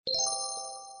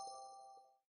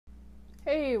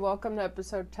Hey, welcome to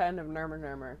episode 10 of Nermer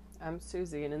Nermer. I'm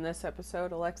Susie, and in this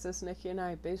episode, Alexis, Nikki, and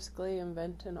I basically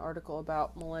invent an article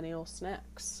about millennial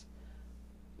snacks.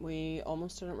 We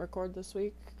almost didn't record this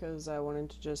week because I wanted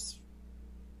to just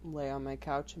lay on my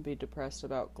couch and be depressed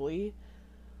about Glee.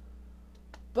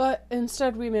 But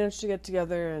instead, we managed to get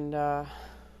together, and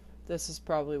this is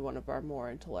probably one of our more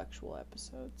intellectual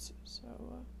episodes. So,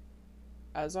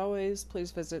 as always,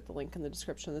 please visit the link in the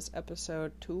description of this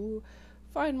episode to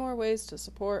find more ways to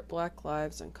support Black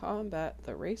lives and combat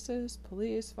the racist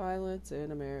police violence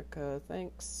in America.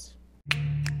 Thanks.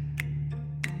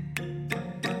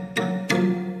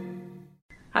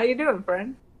 How you doing,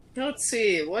 friend? Let's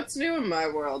see, what's new in my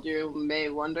world, you may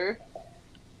wonder.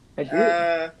 I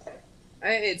do.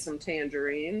 I ate some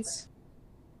tangerines.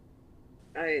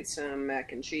 I ate some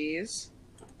mac and cheese.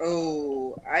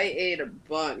 Oh, I ate a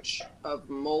bunch of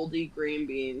moldy green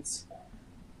beans.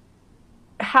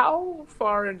 How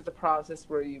far into the process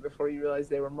were you before you realized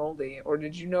they were moldy, or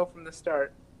did you know from the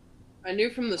start? I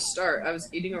knew from the start. I was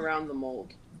eating around the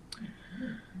mold.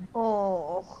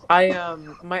 Oh. I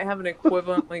might have an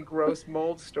equivalently gross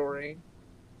mold story.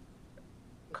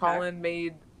 Okay. Colin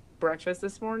made breakfast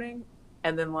this morning,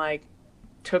 and then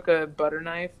took a butter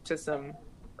knife to some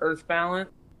Earth Balance,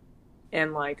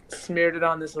 and smeared it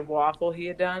on this waffle he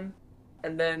had done,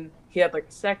 and then he had a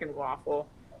second waffle,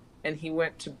 and he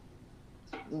went to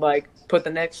put the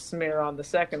next smear on the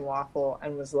second waffle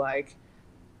and was like,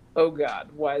 oh god,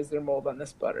 why is there mold on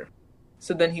this butter?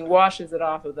 So then he washes it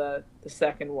off of the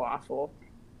second waffle.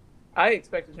 I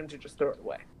expected him to just throw it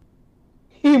away.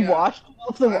 He washed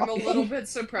off the waffle. I'm a little bit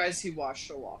surprised he washed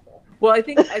a waffle. Well, I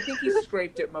think he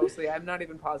scraped it mostly. I'm not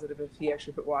even positive if he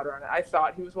actually put water on it. I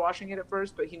thought he was washing it at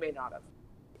first, but he may not have.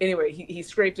 Anyway, he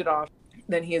scraped it off.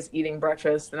 Then he is eating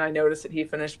breakfast, and I noticed that he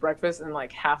finished breakfast and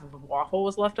half of a waffle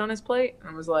was left on his plate. And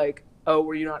I was like, oh,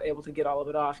 were you not able to get all of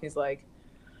it off? He's like,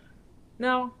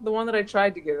 no, the one that I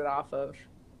tried to get it off of,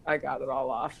 I got it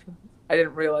all off. I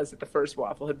didn't realize that the first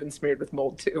waffle had been smeared with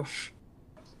mold too.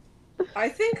 I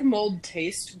think mold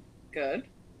tastes good.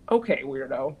 Okay,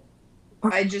 weirdo.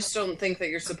 I just don't think that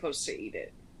you're supposed to eat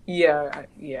it.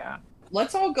 Yeah.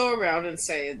 Let's all go around and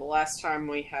say the last time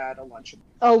we had a Lunchable.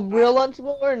 A real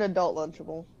Lunchable or an adult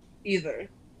Lunchable? Either.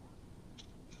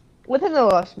 Within the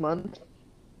last month.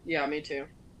 Yeah, me too.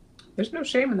 There's no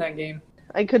shame in that game.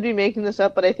 I could be making this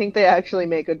up, but I think they actually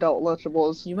make adult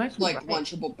Lunchables. You might be right.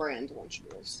 Lunchable brand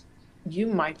Lunchables. You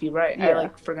might be right. Yeah. I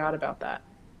forgot about that.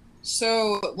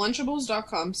 So,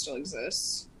 Lunchables.com still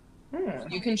exists. Hmm.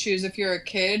 You can choose if you're a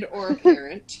kid or a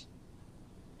parent.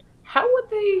 How would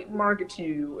they market to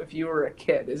you if you were a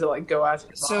kid? Is it go ask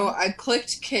your So mom? I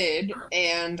clicked kid,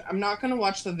 and I'm not going to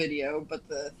watch the video, but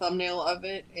the thumbnail of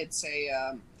it, it's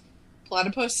a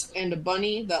platypus and a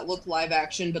bunny that look live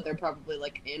action, but they're probably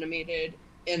animated,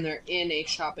 and they're in a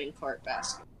shopping cart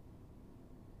basket.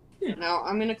 Yeah. Now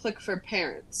I'm going to click for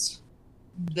parents.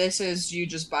 This is you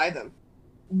just buy them.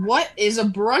 What is a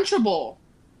Brunchable?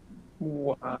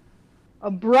 Wow. A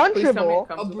Please tell me Brunchable? it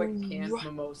comes with canned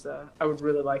mimosa. I would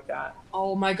really like that.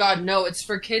 Oh my god, no, it's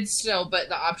for kids still, but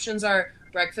the options are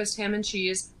breakfast ham and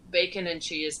cheese, bacon and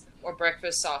cheese, or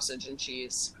breakfast sausage and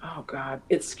cheese. Oh god,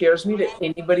 it scares me that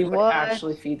anybody would What?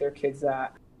 actually feed their kids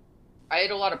that. I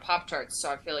ate a lot of Pop-Tarts,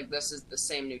 so I feel like this is the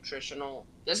same nutritional...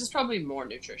 This is probably more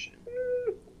nutrition.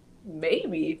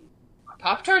 Maybe.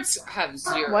 Pop-Tarts have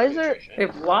zero Why is there- nutrition. They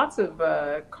have lots of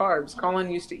carbs.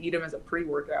 Colin used to eat them as a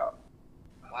pre-workout.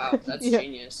 Wow, that's Yeah.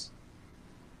 genius.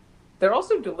 They're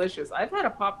also delicious. I've had a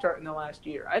Pop-Tart in the last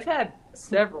year. I've had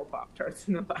several Pop-Tarts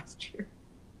in the last year.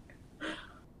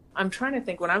 I'm trying to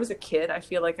think. When I was a kid, I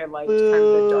feel like I liked kind of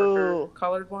the darker Boo.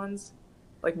 colored ones.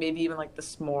 Maybe even the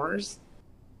s'mores.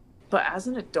 But as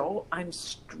an adult, I'm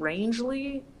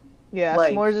strangely Yeah,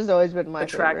 Like, s'mores has always been my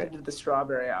attracted favorite. to the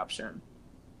strawberry option.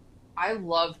 I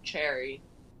love cherry.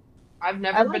 I've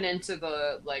never I like- been into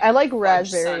the, I like fudge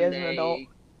raspberry as an sundae adult.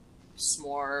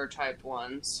 s'more type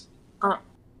ones.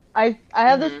 I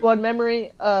have this Mhm. one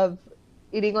memory of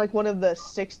eating one of the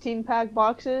 16-pack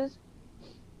boxes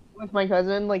with my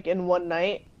cousin in one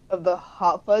night of the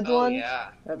hot fudge Oh, ones. yeah.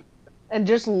 And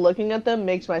just looking at them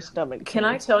makes my stomach Can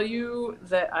I turn. tell you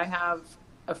that I have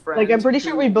a friend I'm pretty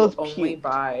sure who we both will only puked.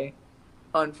 buy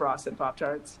unfrosted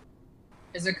Pop-Tarts?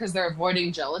 Is it because they're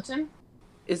avoiding gelatin?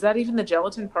 Is that even the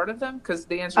gelatin part of them? Because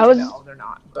the answer I is was- no, they're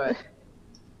not. But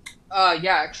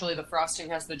Yeah, actually, the frosting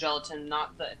has the gelatin,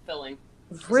 not the filling.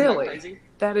 Isn't that really, crazy?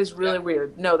 that is really Yeah.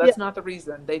 weird. No, that's not the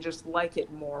reason. They just like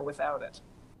it more without it.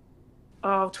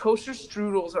 Oh, toaster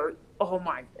strudels are. Oh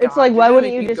my god! It's You're why gonna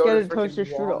wouldn't make you me just go get to a toaster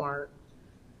freaking strudel? Walmart.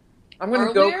 I'm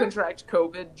gonna go Earlier? contract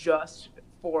COVID just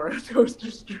for a toaster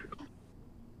strudel.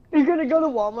 You're gonna go to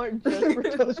Walmart just for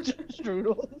toaster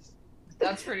strudels.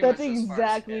 That's pretty That's much as far as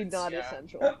exactly it not gets,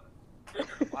 essential.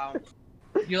 Wow.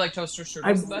 You like toaster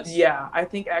strudels the best? Yeah, I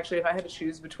think actually if I had to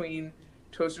choose between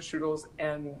toaster strudels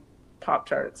and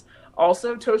Pop-Tarts.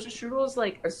 Also, toaster strudels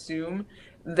like assume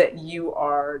that you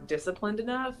are disciplined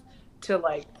enough to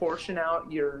like portion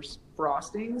out your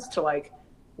frostings to like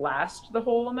last the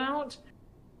whole amount.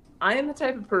 I am the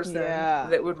type of person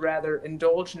that would rather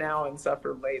indulge now and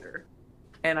suffer later.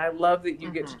 And I love that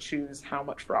you get to choose how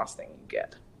much frosting you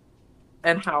get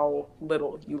and how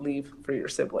little you leave for your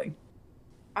sibling.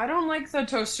 I don't like the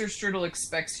toaster strudel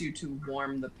expects you to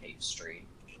warm the pastry.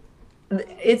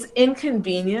 It's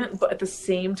inconvenient, but at the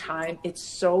same time, it's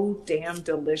so damn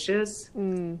delicious.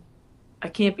 I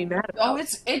can't be mad about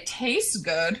it. It tastes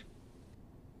good.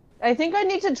 I think I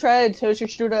need to try a toaster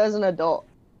strudel as an adult.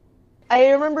 I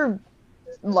remember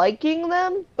liking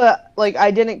them, but like I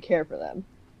didn't care for them.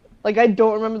 Like I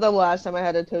don't remember the last time I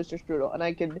had a toaster strudel, and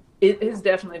I could. It has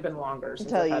definitely been longer since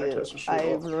tell I've had a you, toaster strudel.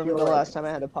 I remember the last time I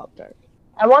had a Pop-Tart.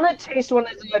 I want to taste one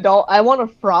as an adult. I want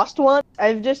to frost one.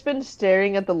 I've just been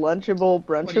staring at the Lunchable,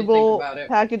 Brunchable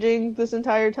packaging this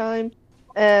entire time,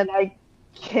 and I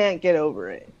can't get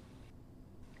over it.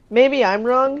 Maybe I'm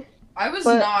wrong. I was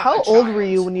but not. How old were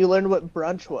you when you learned what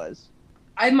brunch was?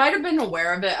 I might have been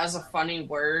aware of it as a funny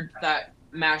word that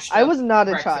mashed up I was not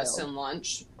a breakfast child. and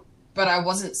lunch, but I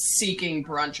wasn't seeking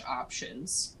brunch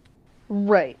options.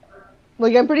 Right.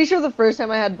 Like, I'm pretty sure the first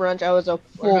time I had brunch, I was a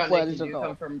full-fledged What about Nick? Did you adult.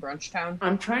 come from Brunch Town?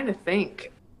 I'm trying to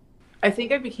think. I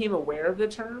think I became aware of the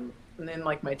term in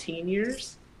like my teen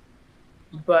years.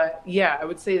 But yeah, I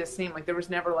would say the same. Like there was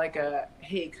never like a,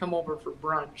 hey, come over for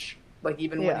brunch. Like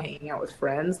even when hanging out with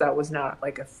friends, that was not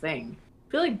like a thing.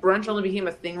 I feel like brunch only became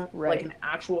a thing, like an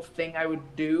actual thing I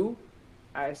would do.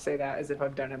 I say that as if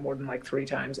I've done it more than like 3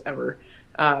 times ever.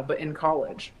 But in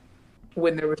college,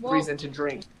 when there was reason to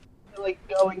drink. Like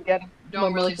go and get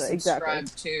don't really subscribe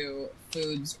to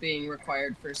foods being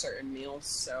required for certain meals,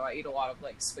 so I eat a lot of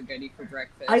like spaghetti for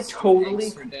breakfast. I totally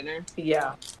eggs for dinner.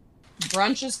 Yeah,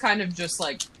 brunch is kind of just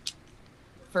like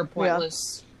for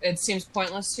pointless. It seems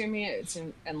pointless to me.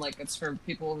 And like it's for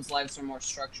people whose lives are more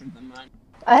structured than mine.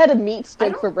 I had a meat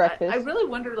stick for breakfast. I really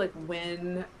wonder like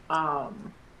when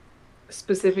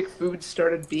specific foods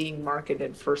started being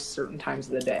marketed for certain times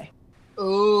of the day.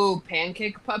 Ooh,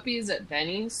 pancake puppies at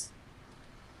Denny's.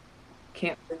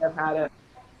 Can't think I've had it.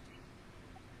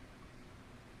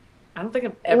 I don't think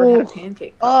I've ever had a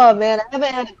pancake puppy. Oh man, I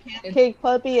haven't had a pancake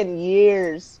puppy in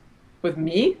years. With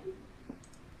me?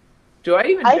 Do I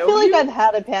even know I feel like you? I've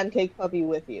had a pancake puppy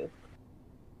with you.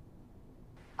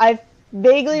 I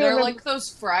vaguely They're remember. like those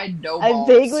fried dough balls.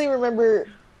 I vaguely remember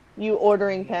you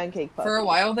ordering pancake puppies. For a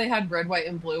while, they had red, white,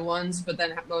 and blue ones, but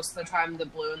then most of the time, the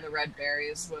blue and the red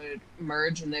berries would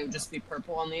merge, and they would just be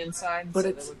purple on the inside. But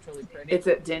so they looked really pretty. It's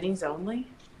at Denny's only?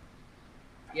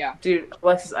 Yeah. Dude,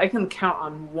 Alexis, I can count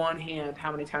on one hand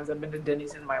how many times I've been to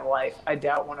Denny's in my life. I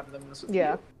doubt one of them was with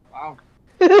you. Wow.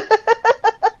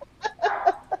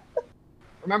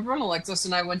 Remember when Alexis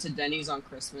and I went to Denny's on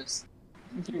Christmas?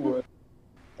 You would.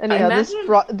 Anyhow,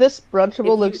 this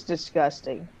Brunchable looks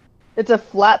disgusting. It's a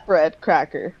flatbread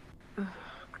cracker.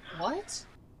 What?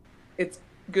 It's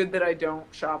good that I don't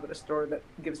shop at a store that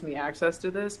gives me access to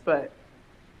this, but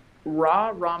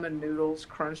raw ramen noodles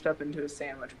crunched up into a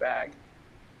sandwich bag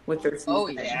with their seasoning. Oh,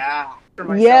 yeah. For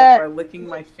myself by licking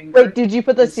my finger. Wait, did you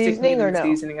put the seasoning or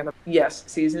no? Yes,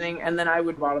 seasoning, and then I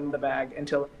would bottom the bag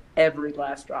until every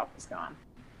last drop was gone.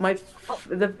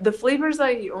 The flavors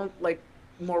I like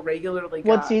more regularly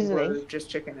got were just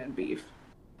chicken and beef.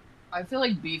 I feel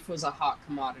like beef was a hot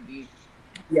commodity.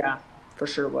 Yeah, for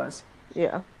sure was.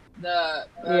 Yeah.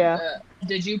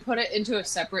 Did you put it into a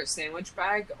separate sandwich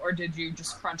bag, or did you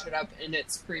just crunch it up in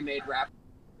its pre-made wrap?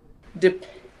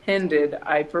 Depended.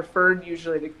 I preferred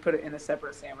usually to put it in a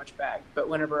separate sandwich bag, but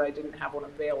whenever I didn't have one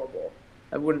available,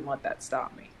 I wouldn't let that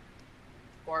stop me.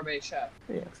 Gourmet chef.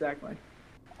 Yeah, exactly.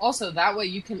 Also, that way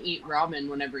you can eat ramen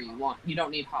whenever you want. You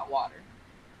don't need hot water.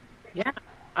 Yeah.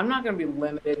 I'm not going to be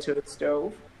limited to a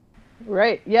stove.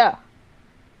 Right, yeah.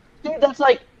 Dude, that's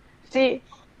like, see,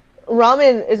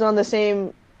 ramen is on the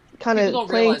same kind of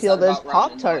playing field as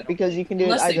Pop-Tart because you can do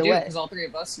it either way. Because all 3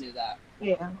 of us knew that.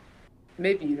 Yeah.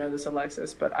 Maybe you know this,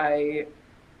 Alexis, but I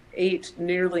ate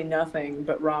nearly nothing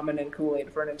but ramen and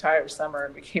Kool-Aid for an entire summer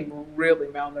and became really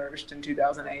malnourished in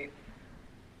 2008.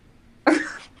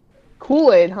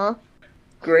 Kool-Aid, huh?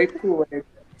 Grape Kool-Aid.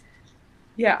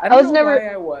 Yeah, I don't know why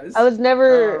I was. I was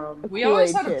never. We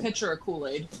always had a pitcher of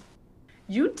Kool-Aid.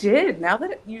 You did. Now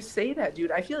that you say that,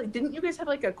 dude, I feel like didn't you guys have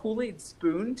like a Kool-Aid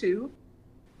spoon too?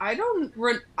 I don't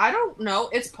know.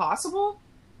 It's possible.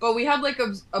 But we had like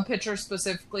a pitcher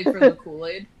specifically for the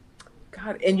Kool-Aid.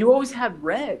 God, and you always had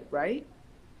red, right?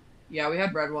 Yeah, we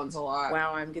had red ones a lot.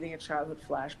 Wow, I'm getting a childhood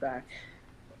flashback.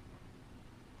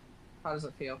 How does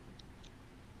it feel?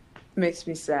 Makes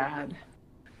me sad.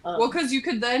 Well, because you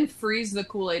could then freeze the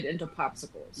Kool-Aid into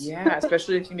popsicles. Yeah,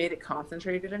 especially if you made it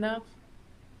concentrated enough.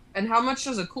 And how much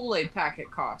does a Kool-Aid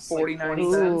packet cost?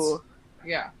 49 cents. Ooh.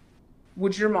 Yeah.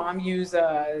 Would your mom use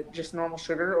just normal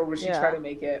sugar, or would she try to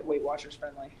make it Weight Watchers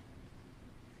friendly?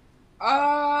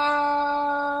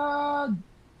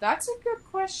 That's a good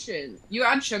question. You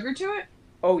add sugar to it?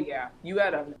 Oh, yeah. You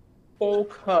add a full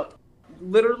cup,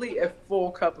 literally a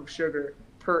full cup of sugar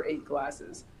per 8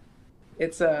 glasses.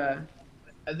 It's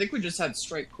I think we just had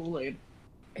straight Kool-Aid.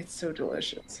 It's so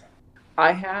delicious.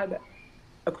 I had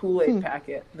a Kool-Aid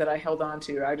packet that I held on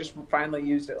to. I just finally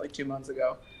used it like 2 months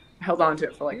ago. I held on to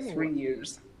it for like 3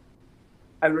 years.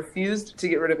 I refused to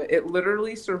get rid of it. It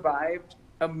literally survived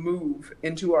a move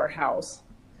into our house.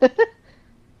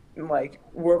 And like,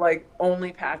 we're like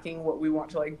only packing what we want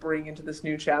to like bring into this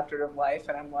new chapter of life.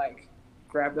 And I'm like,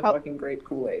 grab the fucking grape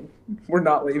Kool-Aid. We're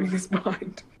not leaving this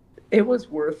behind. It was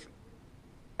worth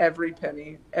every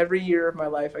penny. Every year of my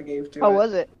life I gave to it. How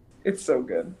was it? It's so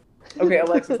good. Okay,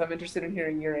 Alexis, I'm interested in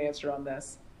hearing your answer on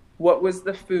this. What was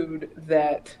the food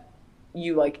that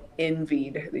you like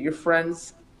envied that your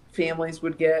friends' families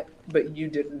would get, but you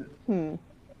didn't?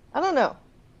 I don't know.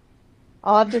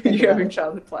 I'll have to think You're about having it.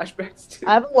 childhood flashbacks too.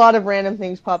 I have a lot of random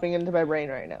things popping into my brain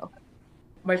right now.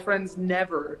 My friends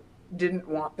never didn't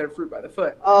want their fruit by the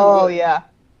foot. Oh, yeah.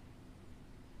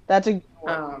 That's a good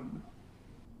one.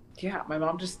 Yeah, my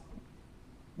mom just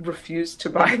refused to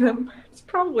buy them. It's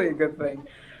probably a good thing.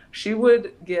 She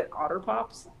would get Otter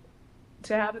Pops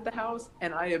to have at the house,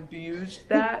 and I abused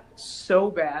that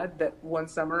so bad that one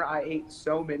summer I ate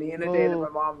so many in a day that my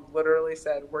mom literally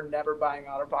said, we're never buying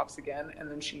Otter Pops again,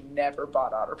 and then she never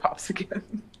bought Otter Pops again.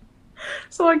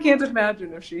 So I can't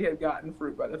imagine if she had gotten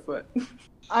fruit by the foot.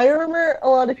 I remember a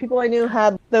lot of people I knew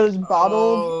had those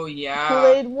bottled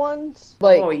Kool-Aid ones.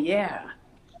 Like, oh, yeah.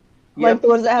 Like the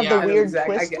ones that have Yeah, I the know weird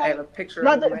exactly. twist. I have a picture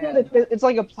Not of that it in my head. it's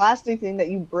like a plastic thing that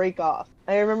you break off.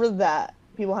 I remember that.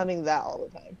 People having that all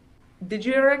the time. Did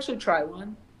you ever actually try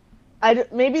one?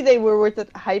 Maybe they were worth the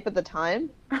hype at the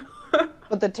time,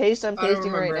 but the taste I'm I don't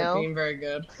tasting remember right it now. being very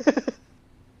good.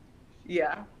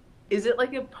 Yeah. Is it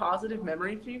like a positive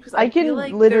memory for you? Because I can feel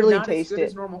like literally they're not taste as good it.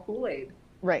 as normal Kool-Aid.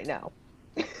 Right now.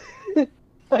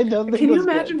 I don't think Can you it's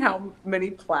good. imagine how many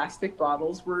plastic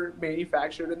bottles were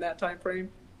manufactured in that time frame?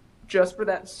 Just for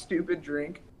that stupid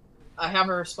drink? I have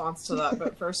a response to that,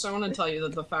 but first I want to tell you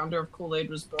that the founder of Kool-Aid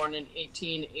was born in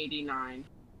 1889.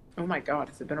 Oh my god,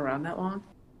 has it been around that long?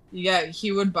 Yeah,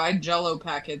 he would buy Jell-O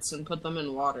packets and put them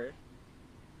in water.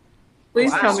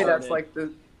 Please Wow. tell me that's like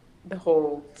the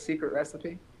whole secret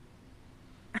recipe.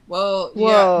 Well, Whoa.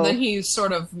 yeah, then he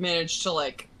sort of managed to,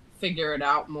 like, figure it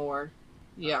out more.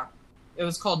 Yeah. It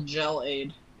was called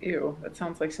Gel-Aid. Ew, that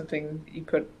sounds like something you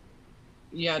put...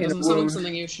 Yeah, it In a doesn't sound like wound.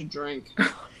 something you should drink.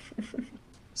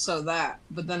 So that.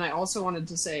 But then I also wanted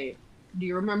to say, do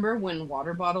you remember when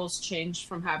water bottles changed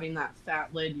from having that fat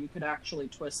lid you could actually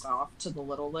twist off to the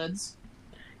little lids?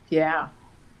 Yeah,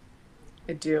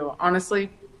 I do. Honestly,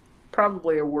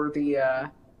 probably a worthy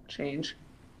change.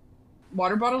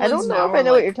 Water bottle I lids don't know now if I are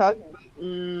know what you're talking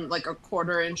about. like a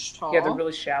 1/4 inch tall. Yeah, they're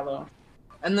really shallow.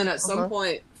 And then at some Uh-huh.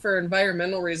 point, for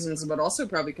environmental reasons, but also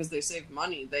probably because they save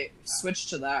money, they switched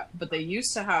to that. But they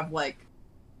used to have like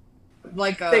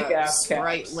Thick a ass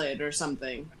Sprite caps. lid or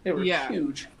something. They were Yeah.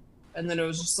 huge. And then it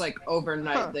was just like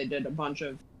overnight Huh. they did a bunch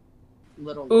of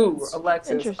little Ooh, lids.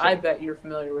 Alexis, Interesting. I bet you're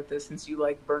familiar with this since you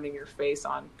like burning your face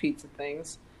on pizza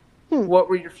things. Hmm. What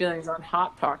were your feelings on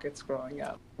Hot Pockets growing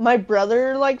up? My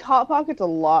brother liked Hot Pockets a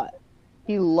lot.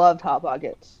 He loved Hot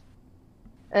Pockets.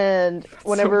 And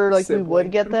whenever So we sibling.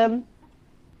 would get them,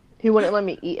 he wouldn't let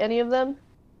me eat any of them.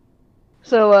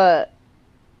 So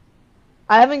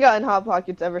I haven't gotten Hot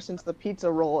Pockets ever since the pizza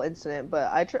roll incident,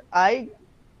 but I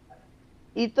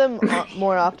eat them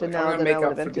more often I'm now gonna than make I would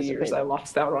up have for the years anticipated. I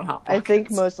lost out on Hot I Pockets.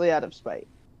 think mostly out of spite.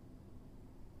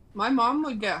 My mom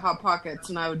would get Hot Pockets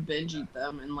and I would binge eat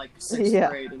them in like 6th Yeah.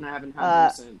 grade, and I haven't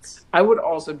had them since. I would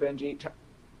also binge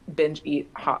eat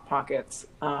Hot Pockets.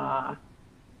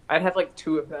 I'd have like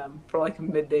 2 of them for like a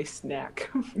midday snack.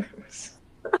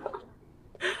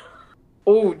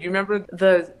 Oh, do you remember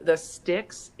the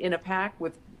sticks in a pack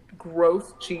with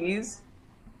gross cheese?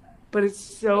 But it's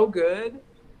so good,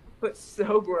 but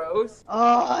so gross.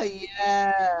 Oh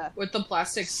yeah, With the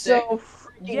plastic stick. so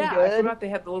freaking Yeah, I good. forgot they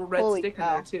had the little red Holy stick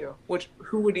cow. in there too. Which,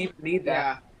 who would even need that?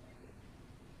 Yeah.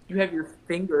 You have your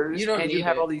fingers You don't and you need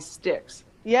have it. all these sticks.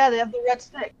 Yeah, they have the red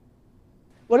stick.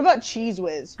 What about Cheese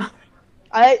Whiz?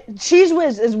 Cheese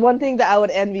Whiz is one thing that I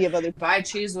would envy of other people. Buy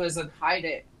Cheese Whiz and hide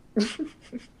it.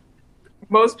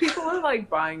 Most people are like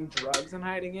buying drugs and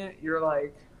hiding it. You're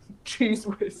like, Cheese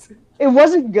Whiz. It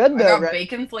wasn't good though, I got right?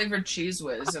 bacon flavored Cheese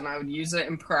Whiz, and I would use it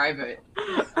in private.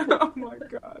 Oh my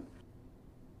god.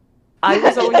 I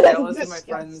was always jealous of my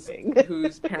friends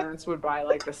whose parents would buy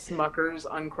like the Smucker's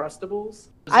Uncrustables.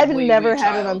 I've never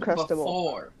had an Uncrustable.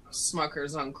 Before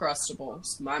Smucker's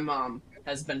Uncrustables, my mom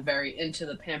has been very into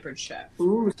the Pampered Chef.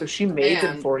 Ooh, so she made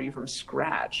them for you from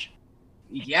scratch.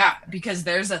 Yeah, because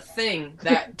there's a thing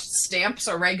that stamps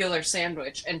a regular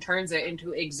sandwich and turns it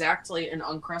into exactly an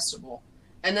Uncrustable.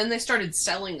 And then they started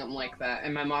selling them like that,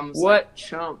 and my mom was like... What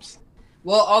chumps?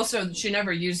 Well, also, she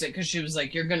never used it because she was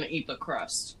like, you're gonna eat the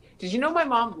crust. Did you know my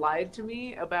mom lied to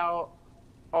me about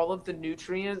all of the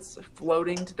nutrients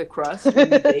floating to the crust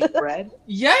when you bake bread?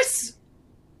 Yes!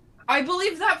 I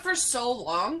believed that for so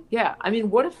long. Yeah, I mean,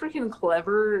 what a freaking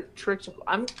clever trick to...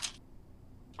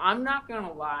 I'm not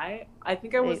gonna lie. I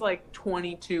think I was like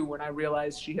 22 when I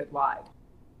realized she had lied.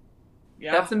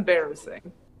 Yeah. That's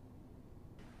embarrassing.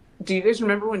 Do you guys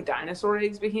remember when dinosaur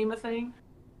eggs became a thing?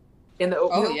 In the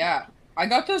oatmeal? Oh, yeah. I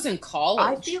got those in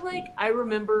college. I feel like I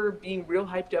remember being real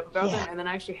hyped up about them, and then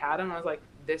I actually had them, and I was like,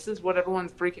 this is what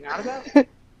everyone's freaking out about?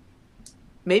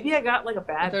 Maybe I got like a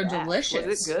bad They're batch. delicious.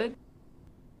 Was it good?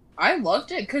 I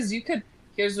loved it, because you could...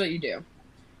 Here's what you do.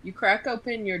 You crack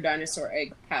open your dinosaur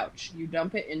egg pouch. You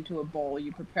dump it into a bowl.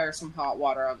 You prepare some hot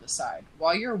water on the side.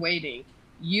 While you're waiting,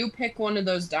 you pick one of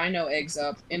those dino eggs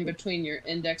up in between your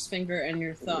index finger and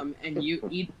your thumb, and you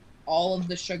eat all of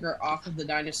the sugar off of the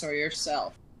dinosaur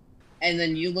yourself. And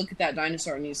then you look at that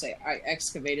dinosaur and you say, I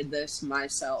excavated this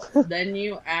myself. Then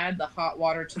you add the hot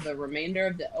water to the remainder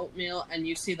of the oatmeal, and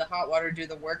you see the hot water do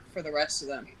the work for the rest of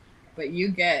them. But you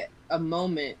get a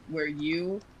moment where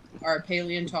you are a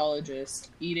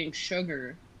paleontologist eating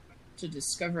sugar to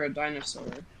discover a dinosaur.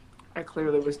 I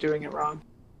clearly was doing it wrong.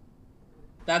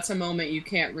 That's a moment you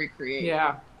can't recreate.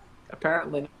 Yeah,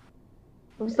 apparently.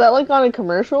 Was that like on a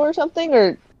commercial or something,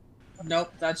 or?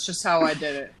 Nope, that's just how I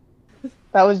did it.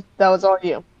 That was all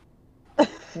you.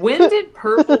 When did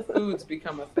purple foods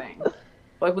become a thing?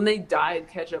 Like when they dyed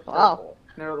ketchup purple. Wow.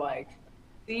 And they're like,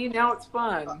 see, now it's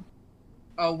fun.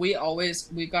 Oh, we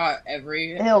got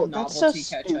every Ew, novelty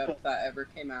ketchup that ever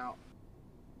came out.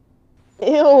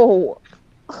 Ew.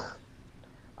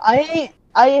 I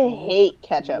hate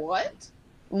ketchup. What?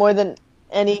 More than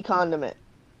any condiment.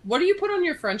 What do you put on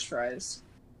your French fries?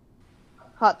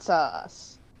 Hot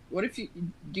sauce.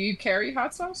 Do you carry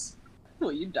hot sauce?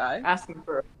 Will you die? Asking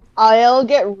for. I'll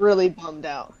get really bummed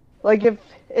out. Like if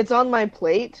it's on my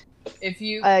plate,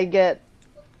 I get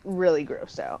really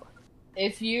grossed out.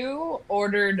 If you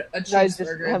ordered a I just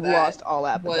cheeseburger have that lost all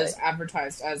appetite. was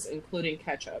advertised as including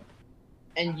ketchup,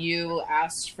 and you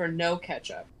asked for no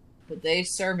ketchup, but they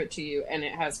serve it to you and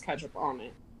it has ketchup on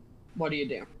it, what do?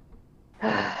 You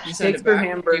send it back.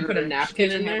 You put a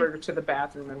napkin in there. Hamburger to the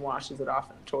bathroom and washes it off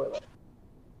in the toilet.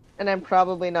 And I'm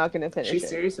probably not going to finish She's it.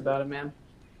 serious about it, man.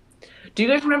 Do you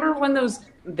guys remember when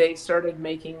they started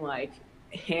making like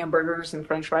hamburgers and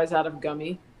French fries out of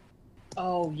gummy?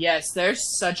 Oh yes,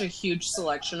 there's such a huge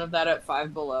selection of that at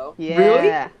Five Below. Yeah.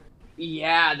 Really?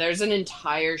 Yeah, there's an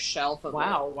entire shelf of it.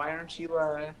 Wow, why aren't you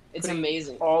it's putting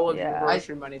amazing. all of your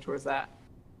grocery money towards that?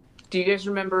 Do you guys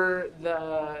remember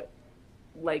the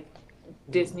like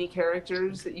Disney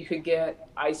characters that you could get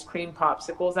ice cream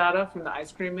popsicles out of from the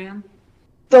Ice Cream Man?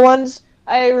 The ones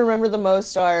I remember the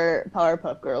most are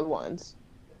Powerpuff Girls ones.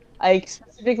 I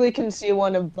specifically can see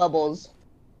one of Bubbles.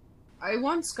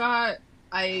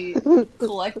 I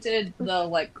collected the,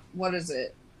 like, what is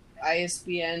it?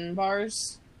 ISBN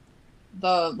bars?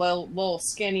 The little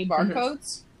scanny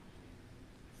barcodes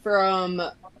from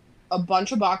a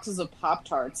bunch of boxes of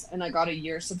Pop-Tarts, and I got a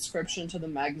year subscription to the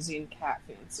magazine Cat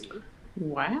Fancy.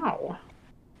 Wow.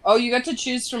 Oh, you got to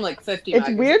choose from like 50 It's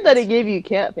magazines. weird that it gave you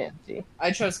Cat Fancy.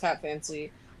 I chose Cat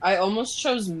Fancy. I almost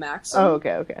chose Maxim. Oh,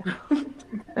 okay.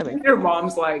 Your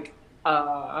mom's like,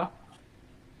 I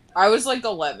was like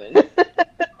 11.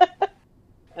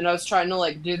 And I was trying to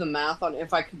like do the math on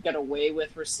if I could get away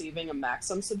with receiving a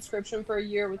Maxim subscription for a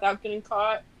year without getting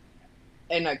caught.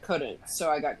 And I couldn't, so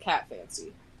I got Cat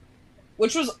Fancy.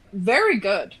 Which was very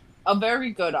good. A very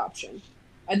good option.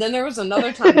 And then there was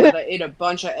another time that I ate a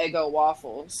bunch of Eggo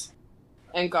waffles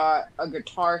and got a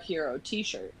Guitar Hero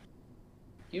t-shirt.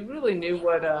 You really knew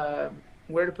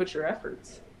where to put your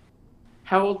efforts.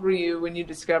 How old were you when you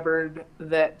discovered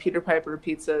that Peter Piper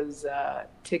Pizza's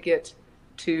ticket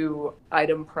to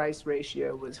item price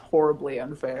ratio was horribly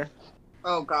unfair?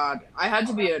 Oh God, I had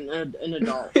to be an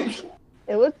adult.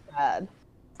 It was bad.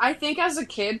 I think as a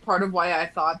kid, part of why I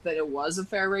thought that it was a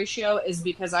fair ratio is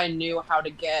because I knew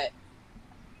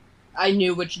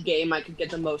which game I could get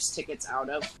the most tickets out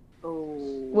of. Oh.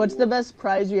 What's the best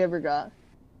prize you ever got?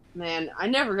 Man, I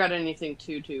never got anything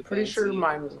too Pretty fancy. sure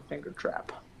mine was a finger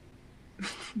trap.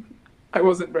 I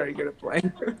wasn't very good at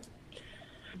playing.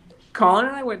 Colin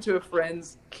and I went to a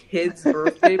friend's kid's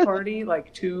birthday party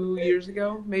like 2 years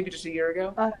ago, maybe just a year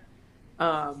ago.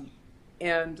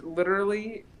 And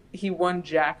literally he won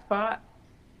jackpot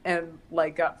and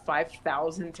like got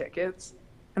 5,000 tickets.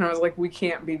 And I was like, we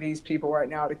can't be these people right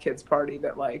now at a kid's party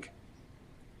that like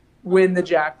win the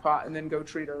jackpot and then go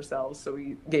treat ourselves. So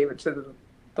we gave it to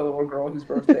the little girl whose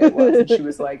birthday it was. And she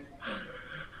was like,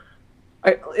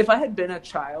 if I had been a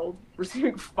child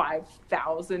receiving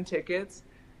 5,000 tickets,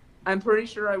 I'm pretty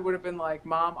sure I would have been like,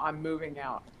 Mom, I'm moving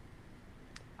out.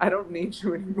 I don't need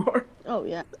you anymore. Oh,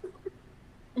 yeah.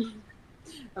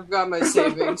 I've got my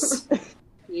savings.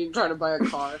 You trying to buy a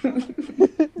car?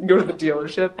 Go to the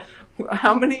dealership.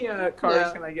 How many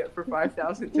cars can I get for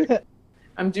 5,000 tickets?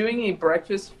 I'm doing a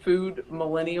breakfast food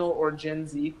millennial or Gen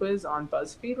Z quiz on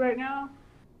BuzzFeed right now.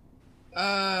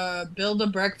 Build a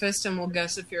breakfast and we'll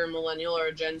guess if you're a millennial or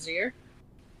a Gen Zer.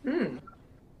 This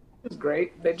is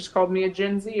great. They just called me a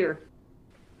Gen Zer.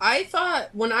 I thought,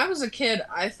 when I was a kid,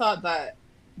 I thought that,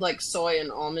 like, soy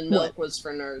and almond milk was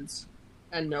for nerds.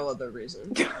 And no other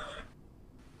reason.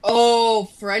 Oh,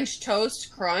 French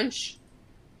Toast Crunch.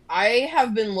 I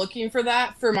have been looking for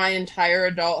that for my entire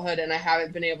adulthood, and I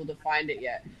haven't been able to find it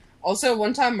yet. Also,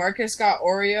 one time Marcus got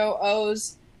Oreo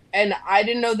O's, and I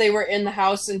didn't know they were in the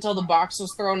house until the box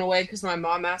was thrown away because my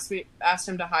mom asked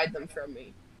him to hide them from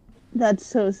me. That's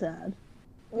so sad.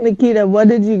 Nikita, what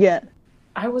did you get?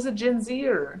 I was a Gen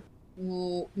Zer.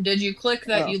 Did you click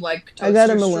that you like I got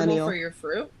a toaster strudel millennial for your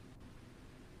fruit?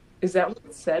 Is that what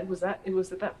it said? Was that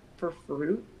for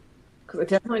fruit? Because I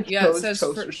definitely Yeah, it chose says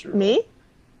toaster for strudel. Me?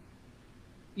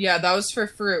 Yeah, that was for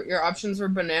fruit. Your options were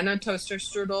banana toaster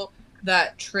strudel,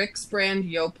 that Trix brand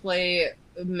Yoplait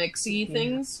mixy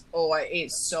things. Oh, I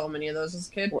ate so many of those as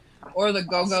a kid. Or the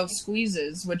Go-Go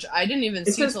Squeezes, which I didn't even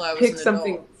see till I was pick an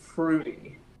something adult.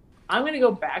 fruity. I'm going to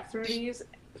go back through these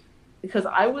because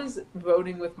I was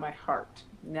voting with my heart.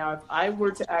 Now, if I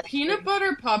were to actually... Peanut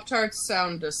butter Pop-Tarts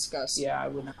sound disgusting. Yeah, I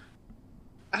would not.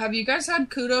 Have you guys had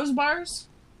Kudos bars?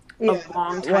 Yeah. A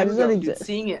long Why time does ago. that Dude, exist?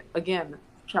 seeing it again.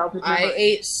 Childhood I memory.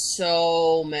 ate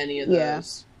so many of Yeah.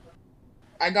 those.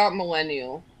 I got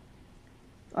millennial.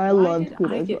 I Why love did I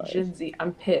Kudos get bars. Gen Z?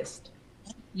 I'm pissed.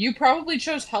 You probably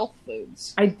chose health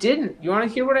foods. I didn't. You want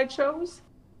to hear what I chose?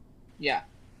 Yeah.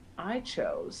 I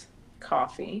chose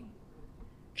coffee,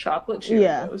 chocolate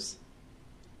Yeah. Cheerios,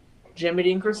 Jimmy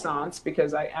Dean croissants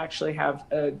because I actually have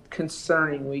a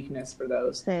concerning weakness for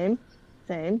those. Same.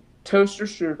 Toaster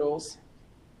strudels,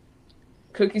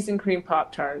 cookies and cream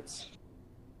Pop-Tarts,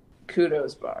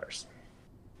 Kudos bars.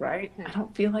 Right? I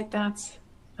don't feel like that's...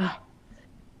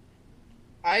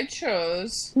 I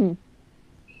chose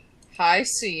High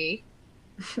C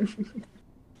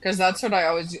because that's what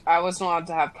I wasn't allowed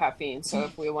to have caffeine. So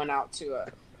if we went out to a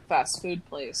fast food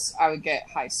place, I would get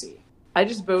High C. I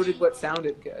just voted what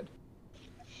sounded good.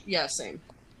 Yeah, same.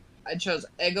 I chose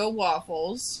Eggo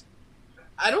waffles.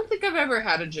 I don't think I've ever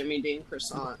had a Jimmy Dean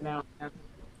croissant. No,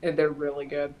 they're really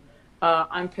good.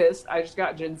 I'm pissed. I just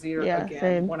got Gen Zer Yeah, again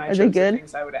same. when I Are they chose the good?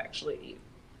 things I would actually eat.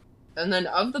 And then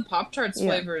of the Pop-Tarts Yeah.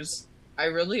 flavors, I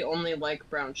really only like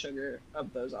brown sugar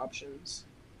of those options.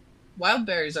 Wild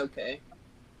berry's okay.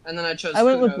 And then I chose I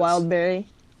went with Kudos. wild berry.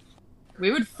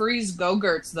 We would freeze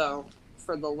Go-Gurts, though,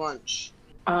 for the lunch.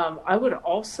 I would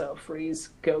also freeze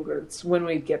Go-Gurts when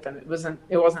we'd get them. It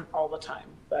wasn't all the time,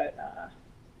 but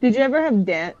Did you ever have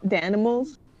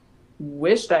Danimals?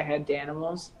 wished I had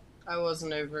Danimals. I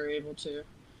wasn't ever able to.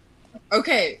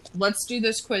 Okay, let's do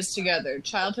this quiz together.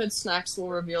 Childhood snacks will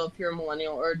reveal if you're a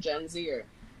millennial or a Gen Zer.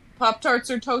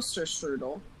 Pop-Tarts or toaster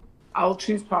strudel? I'll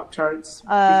choose Pop-Tarts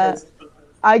I choose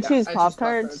I choose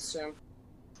Pop-Tarts. too.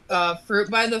 Fruit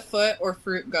by the foot or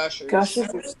Fruit Gushers? Gushers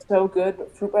are so good,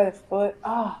 but fruit by the foot,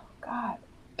 oh, God.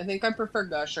 I think I prefer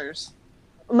Gushers.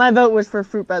 My vote was for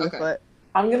Fruit by the Okay. Foot.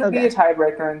 I'm going to be Okay. a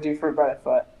tiebreaker and do fruit by the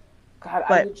foot. God, I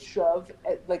But- would shove,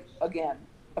 again,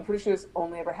 I'm pretty sure this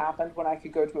only ever happened when I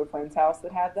could go to a friend's house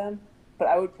that had them, but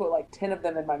I would put like 10 of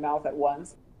them in my mouth at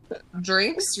once.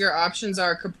 Drinks, your options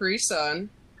are Capri Sun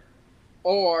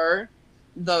or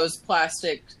those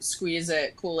plastic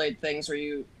squeeze-it Kool-Aid things where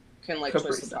you can like Capri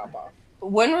twist the Sun. top off.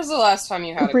 When was the last time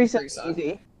you had Capri a Capri Sun Sun?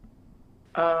 easy.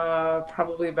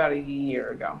 Probably about a year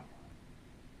ago.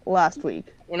 Last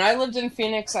week. When I lived in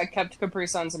Phoenix, I kept Capri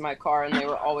Suns in my car, and they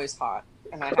were always hot.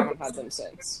 And I haven't had them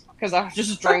since because I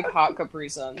just drank hot Capri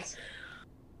Suns.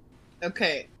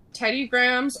 Okay, Teddy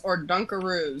Grahams or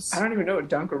Dunkaroos? I don't even know what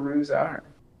Dunkaroos are.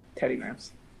 Teddy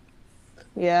Grahams.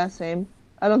 Yeah, same.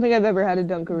 I don't think I've ever had a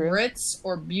Dunkaroo. Ritz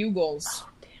or Bugles?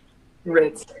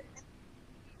 Ritz.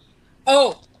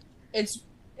 Oh, it's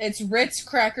Ritz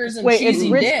crackers and Wait, cheesy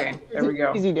it's Ritz. dip. There we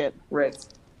go. Easy dip. Ritz.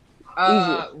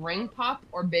 Ring pop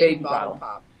or baby bottle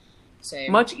pop?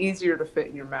 Same. Much easier to fit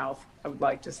in your mouth, I would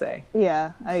like to say.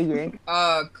 Yeah, I agree.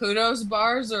 Kudos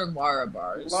bars or Lara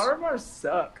bars? Lara bars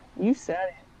suck. You said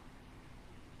it.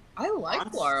 I like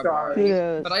I'm Lara sorry. bars,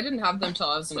 Kudos. but I didn't have them till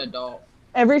I was an adult.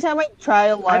 Every time I try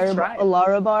a tried.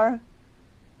 Lara bar,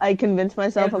 I convince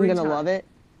myself Every I'm gonna time. love it,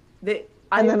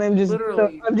 I and then I'm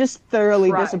just thoroughly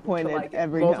tried disappointed to like it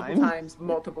every multiple time. times,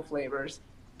 multiple flavors.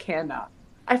 Cannot.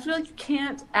 I feel like you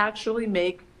can't actually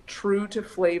make true to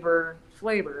flavor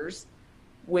flavors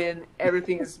when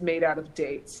everything is made out of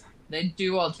dates. They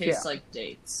do all taste like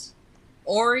dates.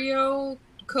 Oreo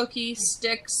cookie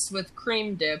sticks with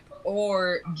cream dip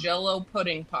or Jell-O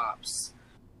pudding pops.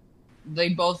 They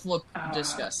both look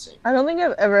disgusting. I don't think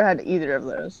I've ever had either of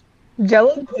those.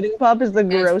 Jell-O pudding pop is the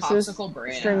And it's grossest popsicle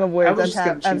brand. string of I words was just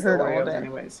gonna I've choose heard all Oreos day.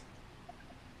 anyways.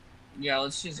 Yeah,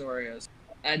 let's choose Oreos.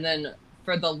 And then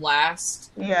for the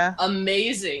last Yeah.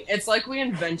 amazing, it's like we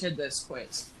invented this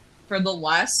quiz. For the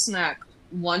last snack,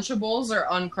 Lunchables or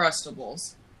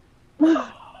Uncrustables?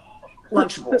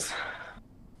 Lunchables.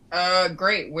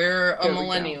 Great. We're a There we go.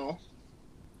 millennial.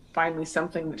 Finally,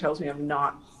 something that tells me I'm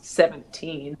not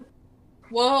 17.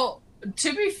 Well,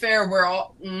 to be fair, we're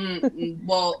all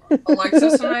well.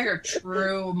 Alexis and I are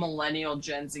true millennial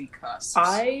Gen Z cusps.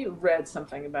 I read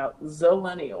something about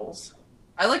zillennials.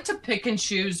 I like to pick and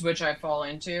choose which I fall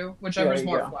into, whichever's There you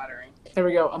more go. flattering. There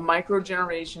we go. A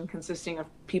microgeneration consisting of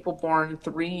people born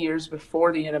 3 years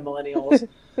before the end of millennials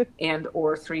and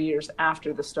or 3 years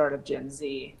after the start of Gen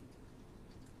Z.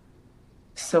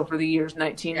 So for the years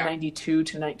 1992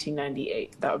 to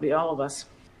 1998, that would be all of us.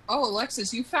 Oh,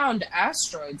 Alexis, you found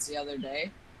asteroids the other day.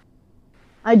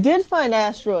 I did find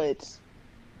asteroids.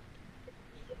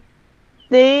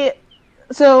 They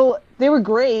were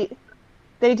great.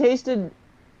 They tasted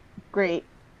great.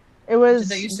 It was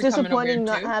Did they used to come in a disappointing weird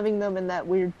not tube? having them in that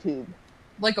weird tube.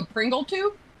 Like a Pringle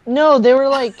tube? No, they were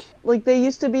like they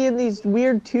used to be in these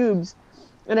weird tubes,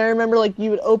 and I remember like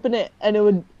you would open it and it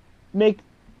would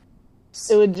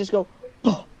just go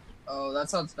Oh, that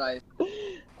sounds nice.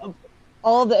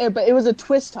 all the air, but it was a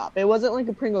twist top. It wasn't like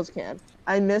a Pringles can.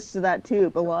 I missed that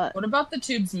tube a lot. What about the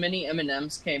tubes mini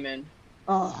M&Ms came in?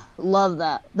 Oh, love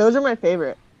that. Those are my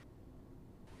favorite.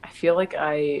 I feel like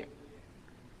I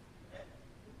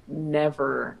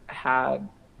never had,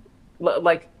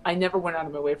 like, I never went out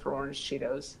of my way for orange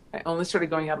Cheetos. I only started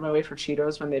going out of my way for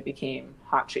Cheetos when they became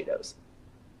hot Cheetos.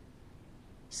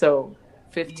 So,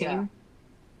 15? Yeah.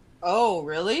 Oh,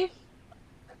 really?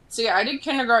 See, I did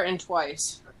kindergarten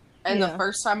twice. And the Yeah.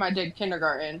 first time I did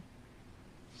kindergarten,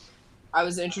 I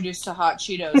was introduced to hot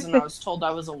Cheetos, and I was told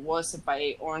I was a wuss if I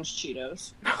ate orange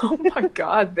Cheetos. Oh my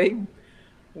god, they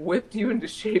whipped you into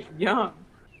shape young.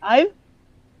 I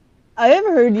have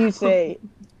heard you say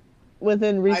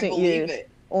within I recent believe years, it.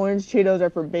 orange Cheetos are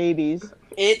for babies.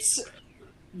 It's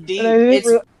deep. And I didn't It's,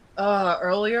 re-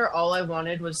 earlier, all I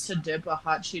wanted was to dip a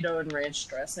hot Cheeto in ranch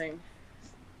dressing.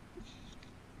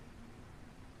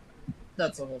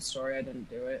 That's the whole story. I didn't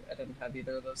do it. I didn't have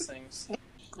either of those things.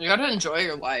 You gotta enjoy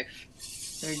your life.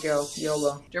 There you go,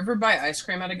 YOLO. Do you ever buy ice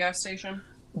cream at a gas station?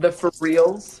 The for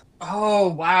reals. Oh,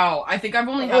 wow. I think I've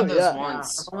only had those yeah.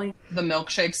 once. I've only The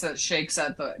milkshakes that shakes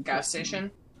at the gas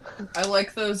station. I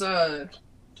like those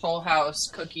Toll House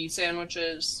cookie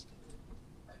sandwiches,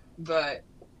 but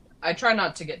I try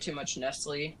not to get too much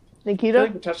Nestle. I feel like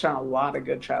Nikita? we touched on a lot of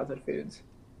good childhood foods.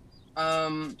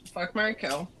 Fuck, marry,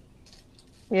 kill.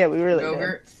 Yeah, we really did.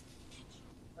 Yogurt,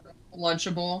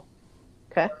 Lunchable,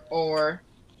 Okay. or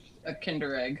a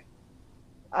Kinder Egg.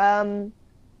 I'm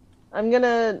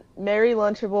gonna marry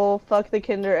Lunchable, fuck the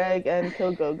Kinder Egg, and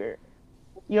kill Gogurt.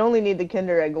 You only need the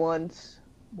Kinder Egg once.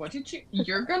 What did you...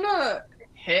 You're gonna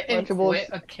hit and Lunchables. quit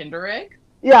a Kinder Egg?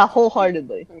 Yeah,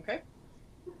 wholeheartedly. Okay.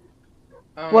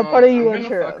 What part are you I'm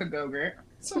unsure gonna fuck of? a Gogurt.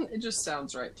 It just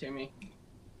sounds right to me.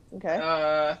 Okay.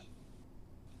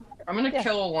 I'm gonna Yeah.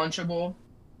 kill a Lunchable,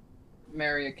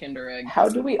 marry a Kinder Egg. How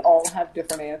do we all have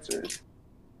different answers?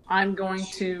 I'm going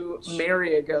to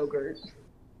marry a Go-Gurt.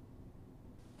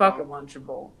 Fuck a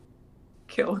Lunchable.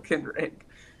 Kill a Kinder Egg.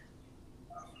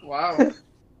 Wow.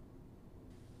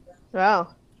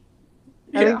 Wow.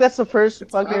 I Yeah. think that's the first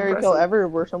It's fuck, marry, kill impressive. ever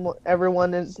where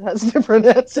everyone has different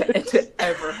answers. It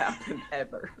ever happened,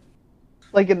 ever.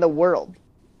 Like in the world.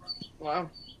 Wow.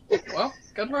 Well,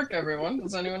 good work, everyone.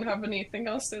 Does anyone have anything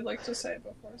else they'd like to say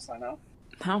before I sign off?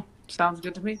 No, sounds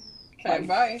good to me. Okay,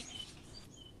 bye.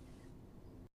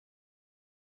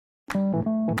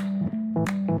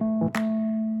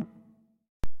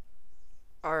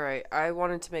 Alright, I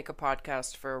wanted to make a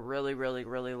podcast for a really, really,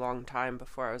 really long time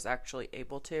before I was actually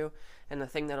able to, and the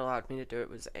thing that allowed me to do it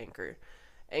was Anchor.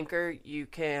 Anchor, you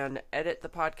can edit the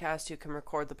podcast, you can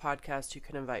record the podcast, you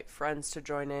can invite friends to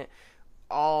join it,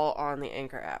 all on the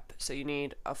Anchor app. So you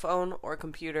need a phone or a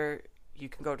computer. You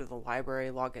can go to the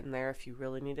library, log in there if you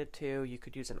really needed to. You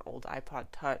could use an old iPod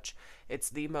Touch. It's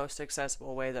the most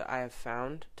accessible way that I have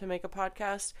found to make a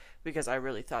podcast, because I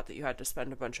really thought that you had to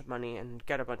spend a bunch of money and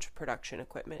get a bunch of production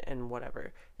equipment and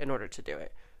whatever in order to do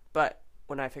it. But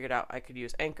when I figured out I could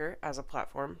use Anchor as a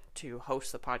platform to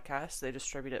host the podcast, they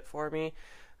distribute it for me.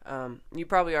 You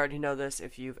probably already know this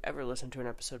if you've ever listened to an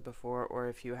episode before, or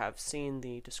if you have seen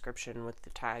the description with the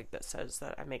tag that says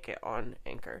that I make it on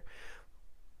Anchor.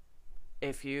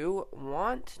 If you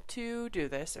want to do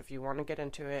this, if you want to get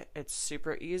into it, it's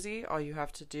super easy. All you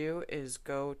have to do is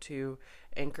go to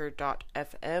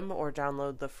anchor.fm or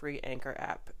download the free Anchor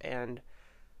app, and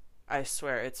I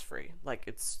swear it's free. Like,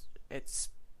 it's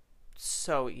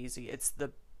so easy. It's the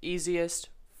easiest,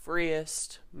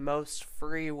 freest, most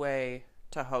free way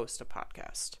to host a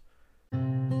podcast.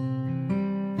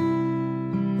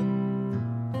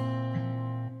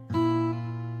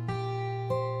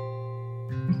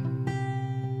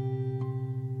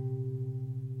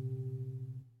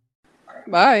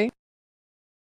 Bye.